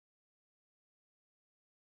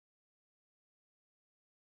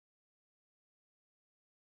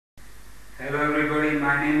Hello everybody,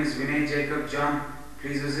 my name is Vinay Jacob John.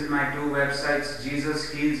 Please visit my two websites,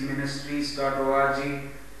 jesushealsministries.org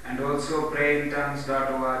and also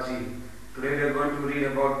prayintongues.org. Today we are going to read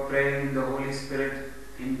about praying in the Holy Spirit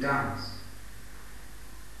in tongues.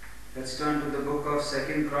 Let's turn to the book of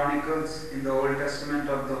 2 Chronicles in the Old Testament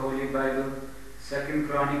of the Holy Bible. 2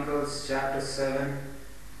 Chronicles chapter 7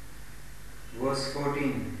 verse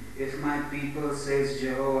 14. If my people, says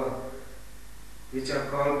Jehovah, which are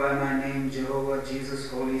called by my name, Jehovah,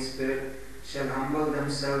 Jesus, Holy Spirit, shall humble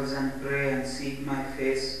themselves and pray and seek my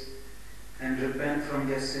face and repent from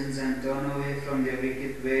their sins and turn away from their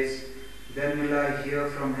wicked ways, then will I hear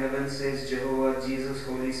from heaven, says Jehovah, Jesus,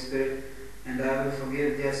 Holy Spirit, and I will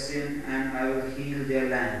forgive their sin and I will heal their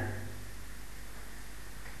land.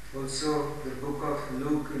 Also, the book of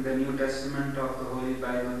Luke in the New Testament of the Holy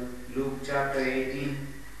Bible, Luke chapter 18,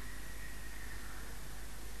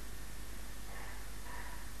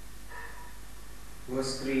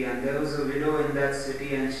 verse 3. And there was a widow in that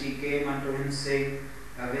city, and she came unto him, saying,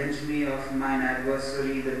 Avenge me of mine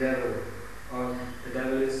adversary the devil, or the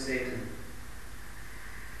devil is Satan.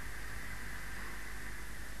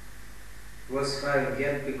 Verse 5.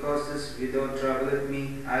 Yet because this widow troubleth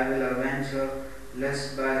me, I will avenge her,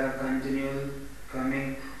 lest by her continual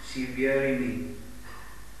coming she weary me.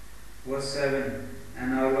 Verse 7.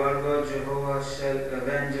 And our Lord God Jehovah shall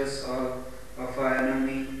avenge us all of our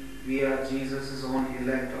enemy. We are Jesus' own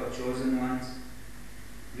elect or chosen ones.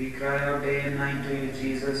 We cry out day and night to you,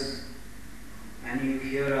 Jesus, and you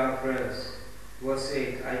hear our prayers. Verse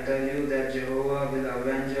 8. I tell you that Jehovah will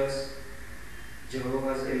avenge us,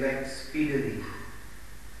 Jehovah's elect, speedily.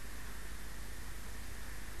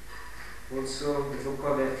 Also, the book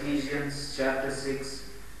of Ephesians chapter 6.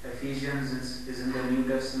 Ephesians is in the New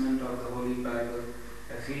Testament of the Holy Bible.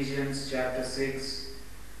 Ephesians chapter 6,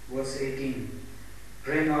 verse 18.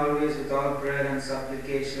 Praying always with all prayer and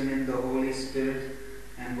supplication in the Holy Spirit,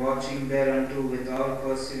 and watching thereunto with all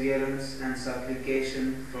perseverance and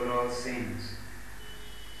supplication for all saints.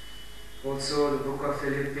 Also, the book of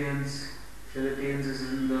Philippians. Philippians is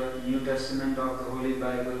in the New Testament of the Holy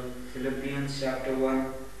Bible. Philippians chapter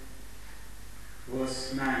 1,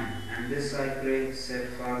 verse 9. And this I pray, said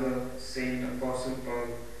Father, Saint Apostle Paul,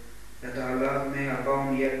 that our love may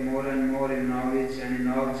abound yet more and more in knowledge and in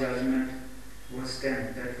all judgment. Verse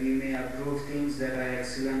 10. That we may approve things that are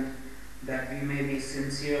excellent, that we may be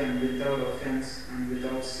sincere and without offense and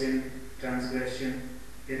without sin, transgression,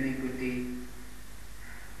 iniquity,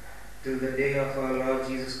 till the day of our Lord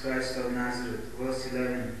Jesus Christ of Nazareth. Verse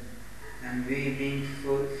 11. And we being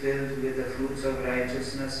filled with the fruits of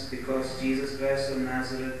righteousness, because Jesus Christ of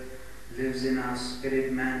Nazareth lives in our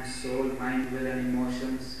spirit, man, soul, mind, will, and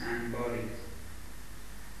emotions and body,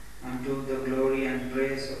 unto the glory and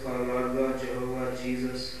praise of our Lord God Jehovah,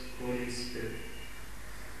 Jesus, Holy Spirit.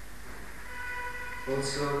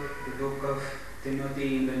 Also, the book of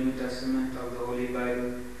Timothy in the New Testament of the Holy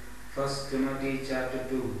Bible, 1 Timothy chapter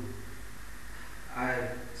 2. I,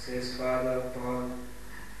 says Father Paul,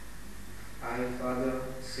 I, Father,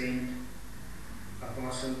 Saint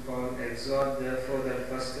Apostle Paul, exhort therefore that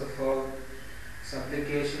first of all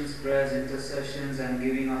supplications, prayers, intercessions, and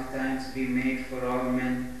giving of thanks be made for all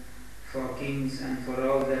men, for kings, and for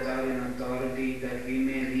all that are in authority, that we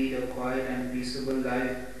may lead a quiet and peaceable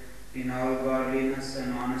life in all godliness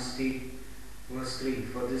and honesty. Verse 3.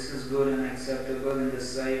 For this is good and acceptable in the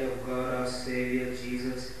sight of God our Saviour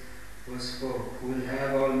Jesus. Verse 4. Who will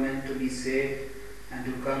have all men to be saved and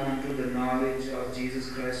to come unto the knowledge of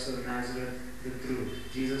Jesus Christ of Nazareth, the truth.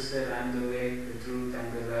 Jesus said, I am the way, the truth,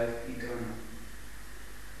 and the life eternal.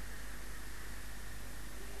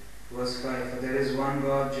 Verse 5. For there is one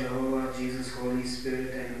God, Jehovah, Jesus, Holy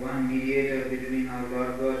Spirit, and one mediator between our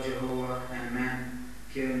Lord God, Jehovah, and man,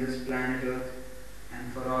 here in this planet earth,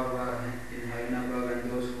 and for all who are in heaven above and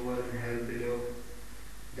those who are in hell below,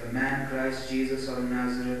 the man Christ Jesus of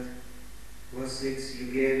Nazareth. Verse 6.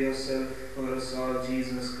 You gave yourself for us all,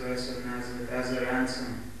 Jesus Christ of Nazareth, as a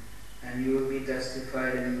ransom, and you will be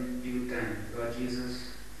testified in due time. Lord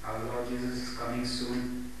Jesus, our Lord Jesus is coming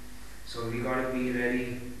soon, so we got to be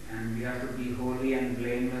ready, and we have to be holy and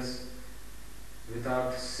blameless,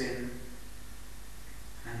 without sin,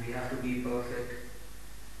 and we have to be perfect.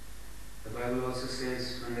 The Bible also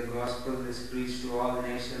says, when the gospel is preached to all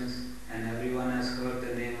nations and everyone has heard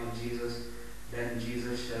the name of Jesus, then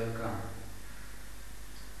Jesus shall come.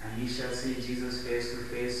 And we shall see Jesus face to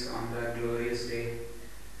face on that glorious day,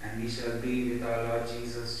 and we shall be with our Lord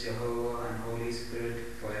Jesus, Jehovah, and Holy Spirit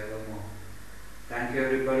forevermore. Thank you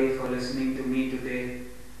everybody for listening to me today.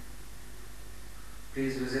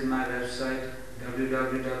 Please visit my website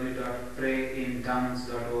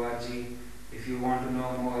www.prayintongues.org If you want to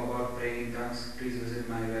know more about praying in tongues, please visit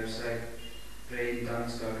my website,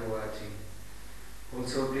 prayintongues.org.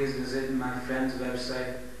 Also, please visit my friend's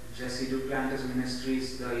website, Jesse Duplantis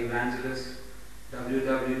Ministries, The Evangelist,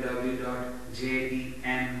 www.jdn.org,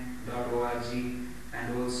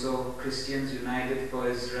 and also Christians United for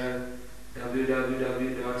Israel,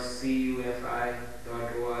 www.cufi.org.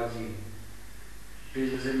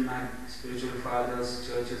 Please visit my spiritual father's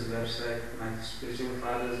church's website. My spiritual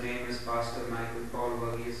father's name is Pastor Michael Paul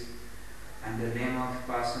Verghese, and the name of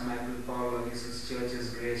Pastor Michael Paul Verghese's church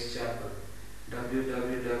is Grace Chapel.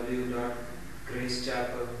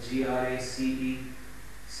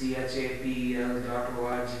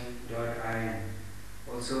 www.gracechapel.org.in.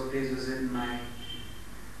 Also, please visit my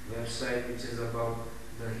website, which is about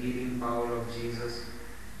the healing power of Jesus,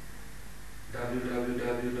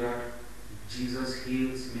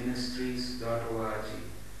 www.jesushealsministries.org.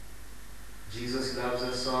 Jesus loves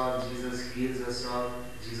us all, Jesus heals us all,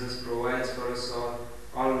 Jesus provides for us all,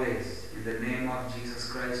 always. In the name of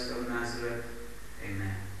Jesus Christ of Nazareth,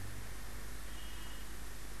 amen.